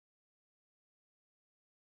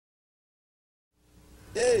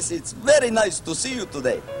Yes, it's very nice to see you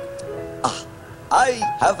today. Ah, I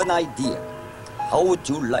have an idea. How would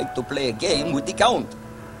you like to play a game with the Count?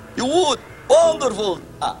 You would? Wonderful!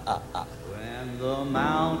 When the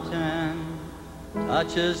mountain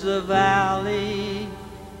touches the valley,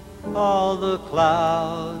 all the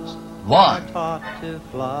clouds are taught to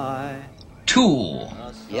fly. 2.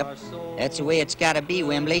 Yep, that's the way it's gotta be,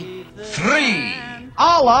 Wembley. 3.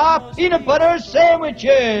 A la peanut butter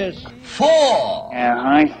sandwiches. 4.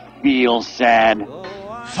 I feel sad.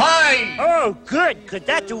 5. Oh, good, 'cause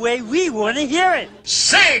that's the way we want to hear it.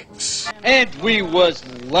 6. And we was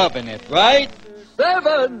loving it, right?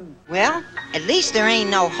 7! Well, at least there ain't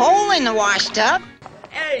no hole in the wash tub.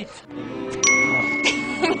 8.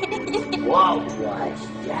 What was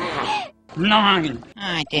that? 9.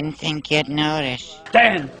 I didn't think you'd notice.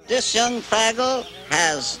 10. This young faggot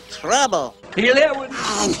has trouble. 11.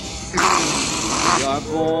 You're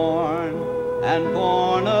born and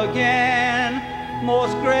born again,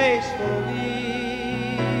 most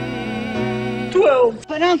gracefully. 12.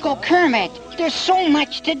 But Uncle Kermit, there's so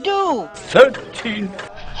much to do. 13.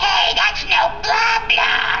 Hey, that's no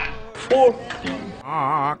problem. 14.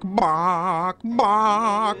 Bark, bark,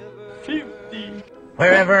 bark. 15.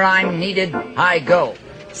 Wherever I'm needed, I go.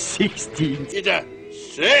 16. It's a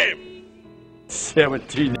shame.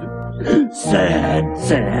 17. Sad,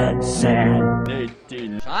 sad, sad.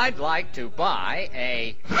 18. I'd like to buy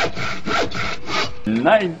a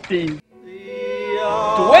 19.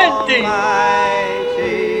 20.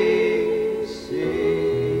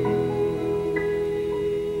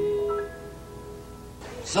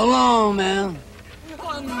 So long, man.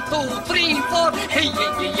 1, 2, 3, 4. Hey,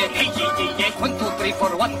 yeah, yeah, yeah, hey, yeah, yeah, yeah. 1, 2, 3,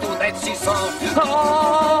 4, 1, 2, that's it, so.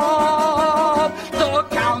 Oh, the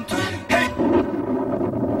Count